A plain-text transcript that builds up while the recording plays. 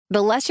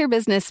The less your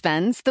business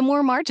spends, the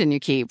more margin you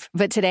keep.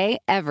 But today,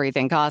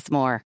 everything costs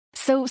more.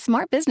 So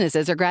smart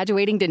businesses are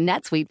graduating to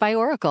NetSuite by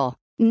Oracle.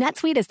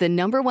 NetSuite is the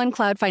 #1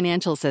 cloud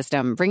financial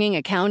system, bringing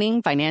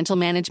accounting, financial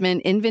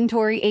management,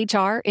 inventory,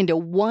 HR into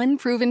one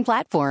proven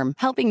platform,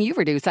 helping you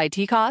reduce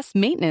IT costs,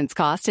 maintenance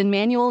costs, and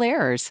manual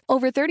errors.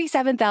 Over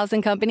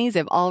 37,000 companies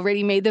have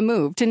already made the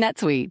move to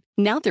NetSuite.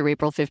 Now through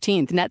April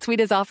 15th, NetSuite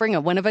is offering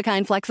a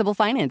one-of-a-kind flexible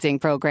financing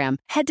program.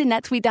 Head to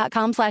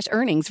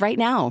netsuite.com/earnings right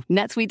now.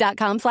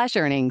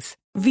 netsuite.com/earnings.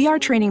 VR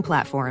training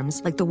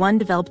platforms, like the one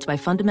developed by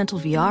Fundamental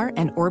VR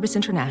and Orbis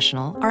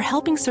International, are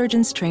helping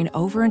surgeons train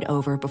over and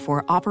over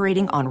before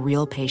operating on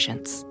real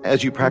patients.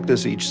 As you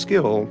practice each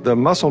skill, the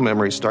muscle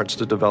memory starts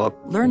to develop.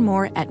 Learn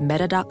more at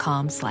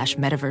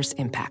meta.com/metaverse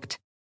impact.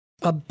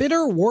 A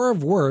bitter war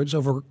of words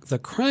over the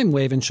crime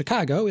wave in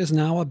Chicago is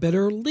now a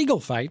bitter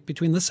legal fight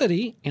between the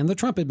city and the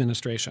Trump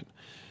administration.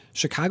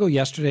 Chicago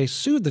yesterday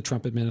sued the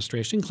Trump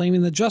administration,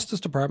 claiming the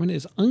Justice Department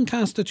is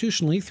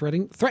unconstitutionally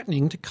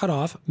threatening to cut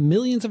off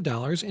millions of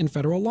dollars in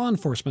federal law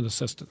enforcement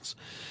assistance.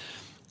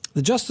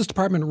 The Justice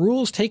Department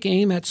rules take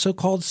aim at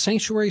so-called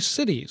sanctuary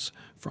cities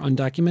for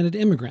undocumented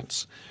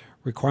immigrants,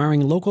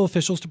 requiring local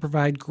officials to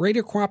provide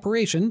greater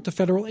cooperation to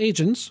federal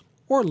agents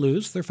or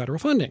lose their federal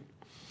funding.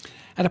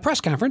 At a press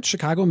conference,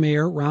 Chicago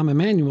Mayor Rahm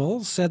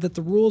Emanuel said that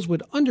the rules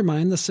would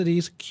undermine the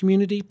city's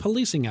community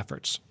policing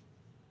efforts.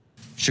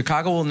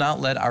 Chicago will not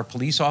let our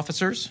police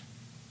officers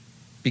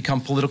become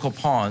political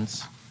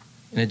pawns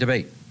in a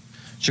debate.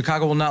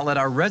 Chicago will not let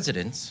our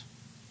residents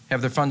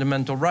have their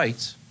fundamental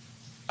rights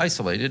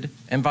isolated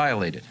and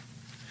violated.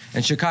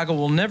 And Chicago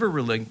will never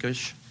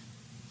relinquish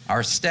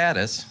our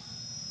status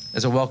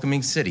as a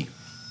welcoming city.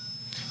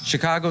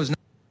 Chicago is not.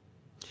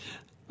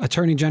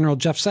 Attorney General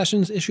Jeff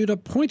Sessions issued a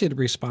pointed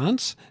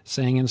response,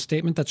 saying in a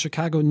statement that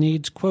Chicago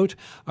needs, quote,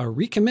 a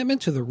recommitment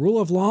to the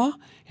rule of law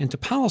and to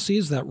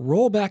policies that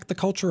roll back the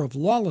culture of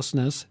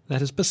lawlessness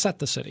that has beset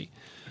the city.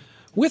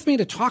 With me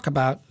to talk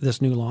about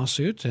this new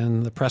lawsuit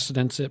and the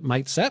precedents it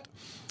might set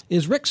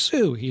is Rick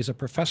Sue. He's a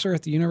professor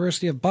at the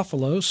University of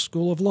Buffalo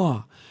School of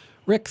Law.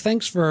 Rick,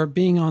 thanks for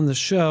being on the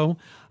show.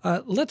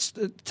 Let's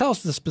tell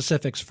us the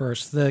specifics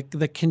first,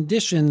 the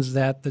conditions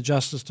that the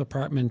Justice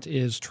Department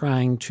is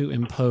trying to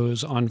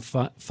impose on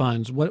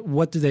funds.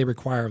 What do they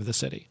require of the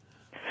city?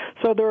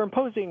 So they're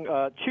imposing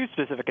two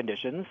specific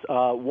conditions.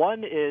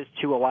 One is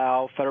to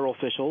allow federal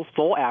officials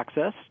full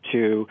access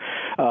to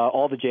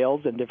all the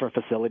jails and different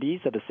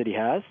facilities that the city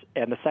has.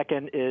 And the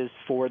second is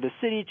for the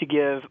city to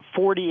give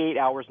 48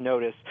 hours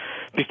notice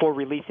before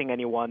releasing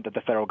anyone that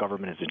the federal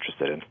government is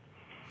interested in.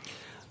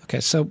 Okay,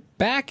 so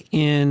back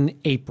in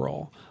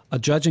April, a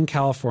judge in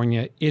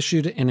California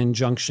issued an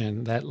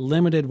injunction that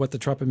limited what the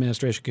Trump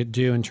administration could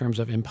do in terms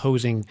of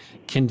imposing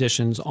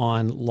conditions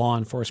on law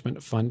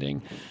enforcement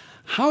funding.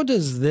 How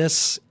does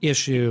this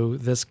issue,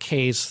 this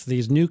case,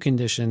 these new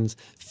conditions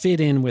fit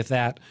in with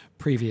that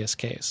previous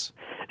case?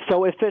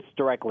 So it fits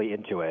directly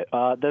into it.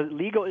 The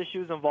legal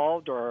issues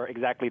involved are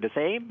exactly the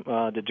same.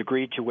 The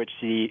degree to which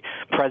the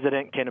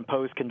president can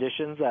impose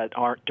conditions that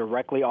aren't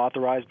directly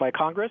authorized by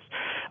Congress,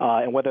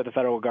 and whether the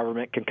federal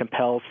government can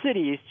compel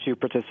cities to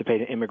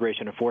participate in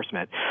immigration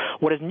enforcement.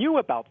 What is new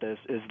about this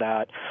is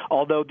that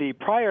although the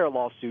prior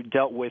lawsuit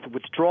dealt with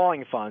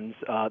withdrawing funds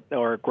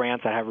or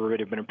grants that have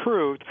already been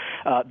approved,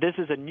 this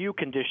is a new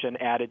condition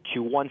added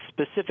to one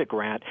specific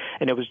grant,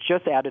 and it was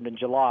just added in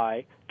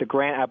July. The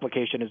grant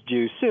application is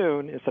due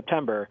soon in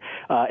September,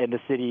 and the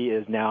city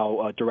is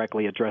now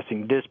directly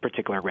addressing this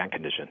particular grant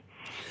condition.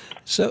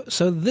 So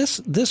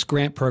this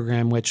grant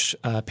program, which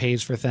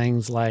pays for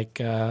things like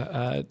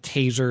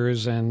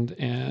tasers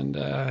and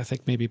I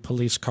think maybe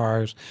police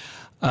cars,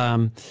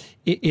 Chicago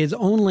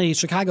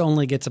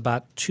only gets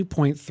about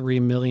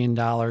 $2.3 million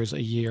a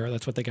year.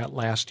 That's what they got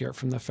last year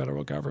from the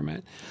federal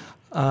government.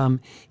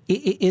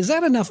 Is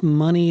that enough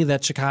money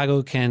that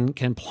Chicago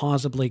can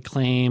plausibly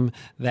claim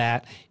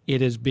that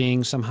it is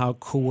being somehow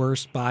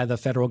coerced by the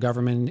federal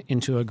government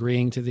into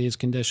agreeing to these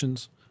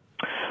conditions?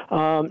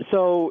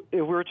 So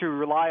if we were to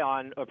rely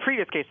on a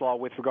previous case law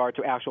with regard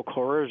to actual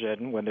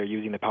coercion when they're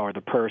using the power of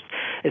the purse,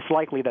 it's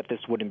likely that this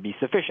wouldn't be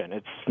sufficient.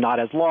 It's not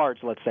as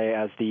large, let's say,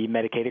 as the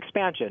Medicaid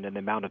expansion and the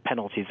amount of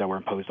penalties that were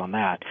imposed on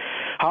that.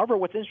 However,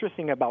 what's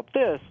interesting about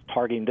this,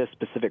 targeting this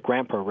specific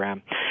grant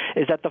program,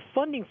 is that the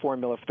funding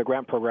formula for the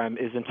grant program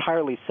is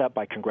entirely set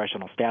by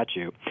congressional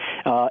statute.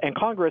 And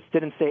Congress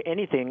didn't say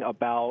anything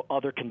about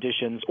other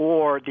conditions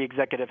or the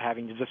executive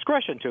having the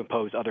discretion to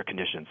impose other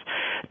conditions.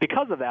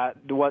 Because of that,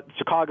 what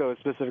Chicago is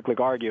specifically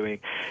arguing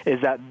is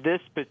that this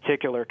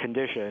particular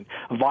condition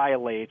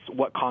violates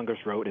what Congress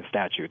wrote in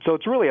statute. So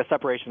it's really a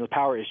separation of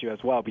power issue as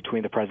well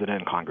between the president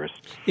and Congress.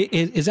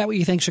 Is that what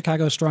you think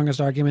Chicago's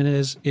strongest argument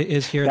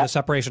is here, the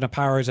separation of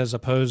powers as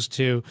opposed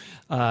to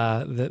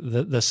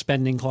the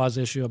spending clause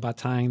issue about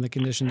tying the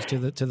conditions to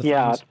the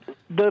funds?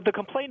 The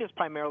complaint is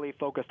primarily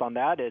focused on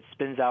that. It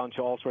spins out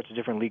into all sorts of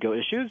different legal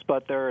issues,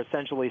 but they're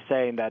essentially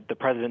saying that the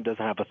president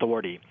doesn't have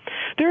authority.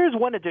 There is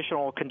one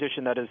additional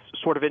condition that is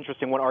sort of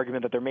interesting, one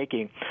argument that they're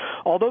making.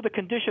 Although the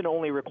condition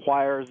only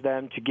requires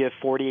them to give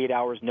 48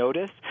 hours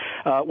notice,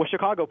 what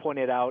Chicago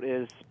pointed out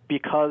is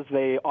because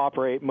they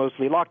operate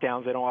mostly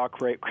lockdowns, they don't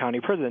operate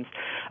county prisons,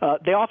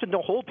 they often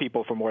don't hold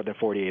people for more than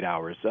 48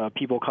 hours.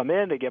 People come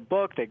in, they get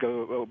booked, they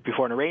go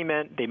before an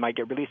arraignment, they might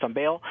get released on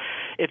bail.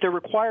 If they're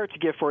required to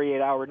give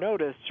 48-hour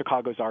notice,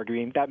 Chicago's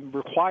arguing, that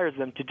requires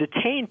them to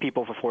detain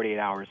people for 48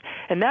 hours.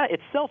 And that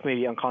itself may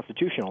be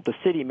unconstitutional. The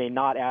city may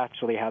not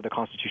actually have the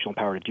constitutional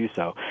power to do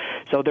so.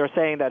 So they're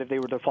saying that if they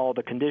were to follow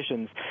the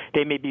conditions,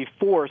 they may be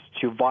forced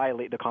to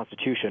violate the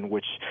Constitution,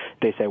 which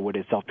they say would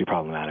itself be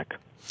problematic.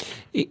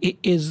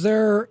 Is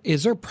there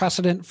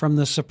precedent from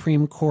the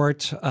Supreme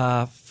Court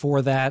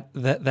for that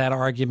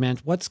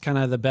argument? What's kind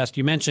of the best?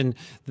 You mentioned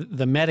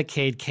the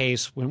Medicaid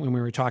case when we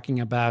were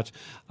talking about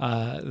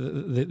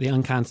the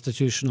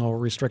unconstitutional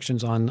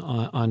restrictions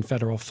on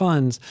federal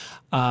funds,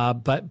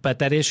 but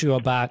that issue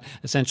about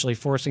essentially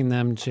forcing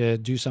them to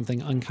do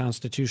something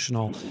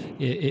unconstitutional.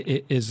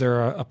 Is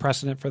there a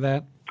precedent for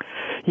that?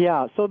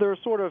 Yeah, so there are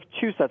sort of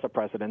two sets of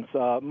precedents.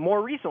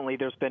 More recently,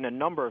 there's been a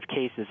number of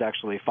cases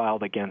actually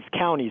filed against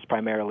counties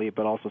primarily,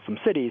 but also some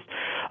cities,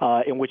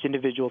 in which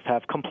individuals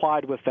have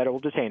complied with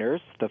federal detainers.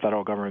 The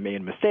federal government made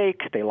a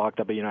mistake. They locked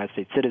up a United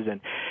States citizen,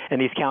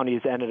 and these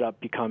counties ended up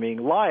becoming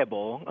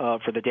liable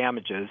for the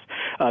damages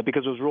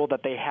because it was ruled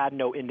that they had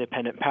no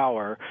independent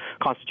power,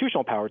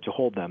 constitutional power, to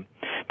hold them.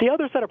 The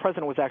other set of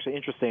precedent was actually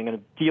interesting, and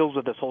it deals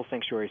with this whole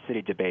sanctuary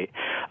city debate.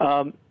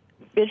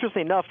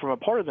 Interestingly enough, from a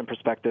partisan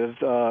perspective,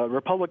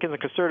 Republicans and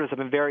conservatives have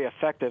been very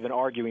effective in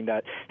arguing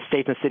that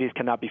states and cities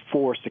cannot be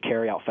forced to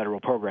carry out federal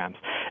programs.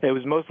 It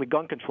was mostly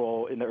gun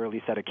control in the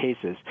early set of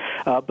cases.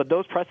 But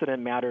those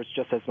precedent matters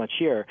just as much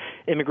here.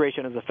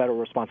 Immigration is a federal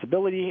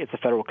responsibility. It's a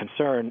federal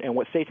concern. And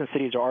what states and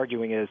cities are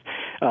arguing is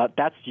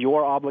that's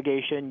your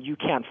obligation. You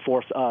can't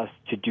force us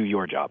to do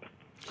your job.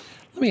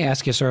 Let me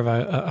ask you sort of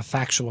a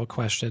factual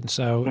question.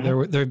 So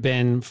there have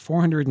been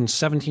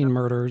 417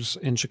 murders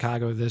in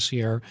Chicago this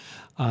year.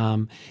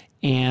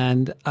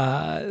 And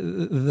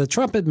the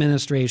Trump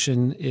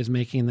administration is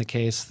making the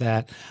case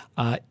that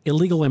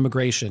illegal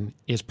immigration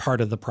is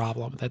part of the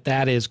problem,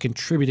 that is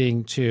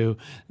contributing to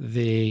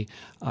the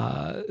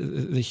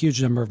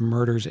huge number of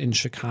murders in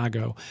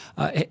Chicago.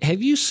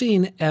 Have you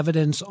seen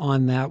evidence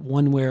on that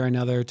one way or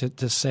another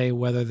to say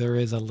whether there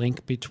is a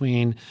link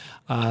between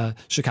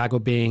Chicago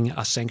being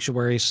a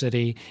sanctuary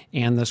city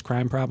and this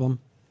crime problem?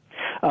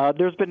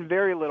 There's been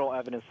very little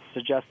evidence to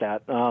suggest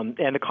that,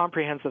 and the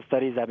comprehensive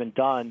studies that have been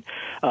done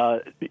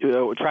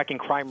tracking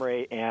crime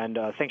rate and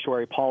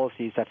sanctuary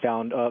policies have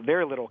found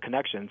very little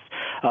connections.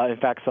 In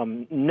fact,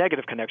 some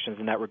negative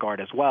connections in that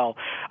regard as well.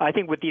 I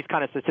think with these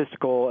kind of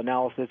statistical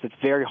analysis, it's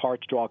very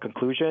hard to draw a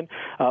conclusion.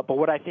 But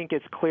what I think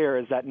is clear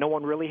is that no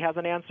one really has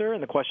an answer,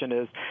 and the question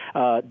is,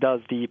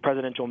 does the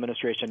presidential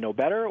administration know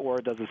better, or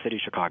does the city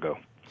of Chicago?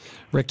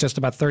 Rick, just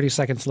about 30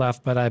 seconds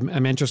left, but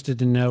I'm interested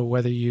to know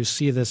whether you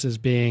see this as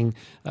being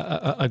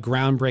a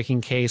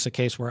groundbreaking case, a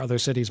case where other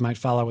cities might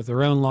follow with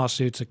their own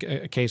lawsuits,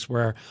 a case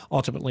where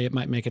ultimately it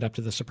might make it up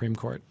to the Supreme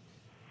Court.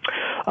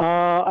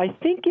 I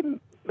think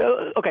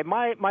okay,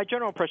 my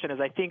general impression is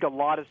I think a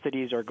lot of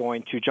cities are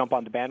going to jump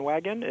on the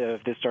bandwagon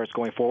if this starts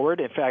going forward.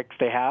 In fact,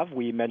 they have.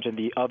 We mentioned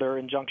the other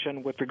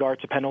injunction with regard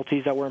to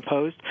penalties that were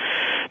imposed.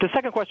 The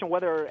second question,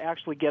 whether it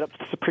actually get up to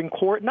the Supreme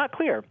Court, not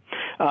clear.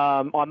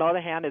 On the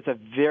other hand, it's a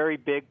very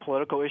big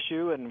political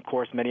issue, and of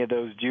course many of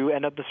those do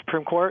end up the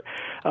Supreme Court.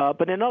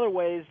 But in other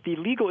ways, the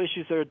legal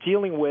issues they're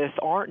dealing with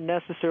aren't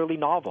necessarily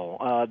novel.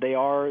 They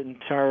are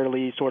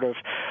entirely sort of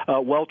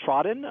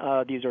well-trodden.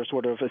 These are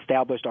sort of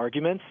established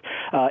arguments.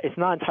 It's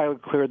not entirely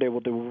clear they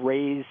will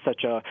raise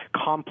such a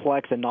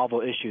complex and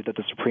novel issue that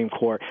the Supreme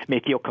Court may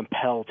feel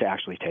compelled to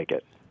actually take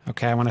it.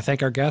 Okay, I want to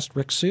thank our guest,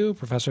 Rick Hsu,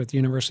 professor at the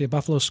University of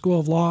Buffalo School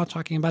of Law,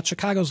 talking about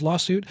Chicago's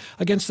lawsuit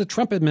against the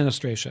Trump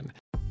administration.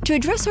 To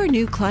address our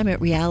new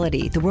climate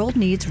reality, the world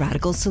needs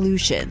radical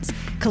solutions.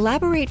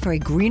 Collaborate for a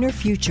greener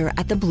future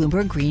at the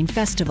Bloomberg Green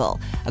Festival,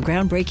 a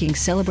groundbreaking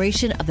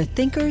celebration of the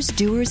thinkers,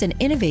 doers, and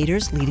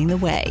innovators leading the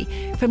way.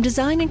 From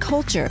design and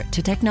culture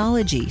to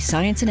technology,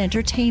 science, and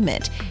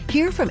entertainment,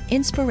 hear from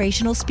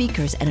inspirational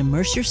speakers and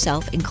immerse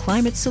yourself in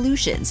climate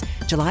solutions.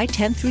 July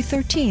 10th through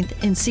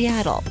 13th in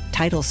Seattle.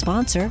 Title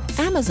sponsor,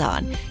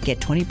 Amazon. Get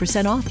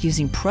 20% off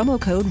using promo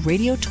code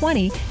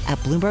RADIO20 at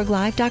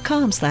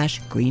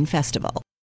BloombergLive.com/Green Festival.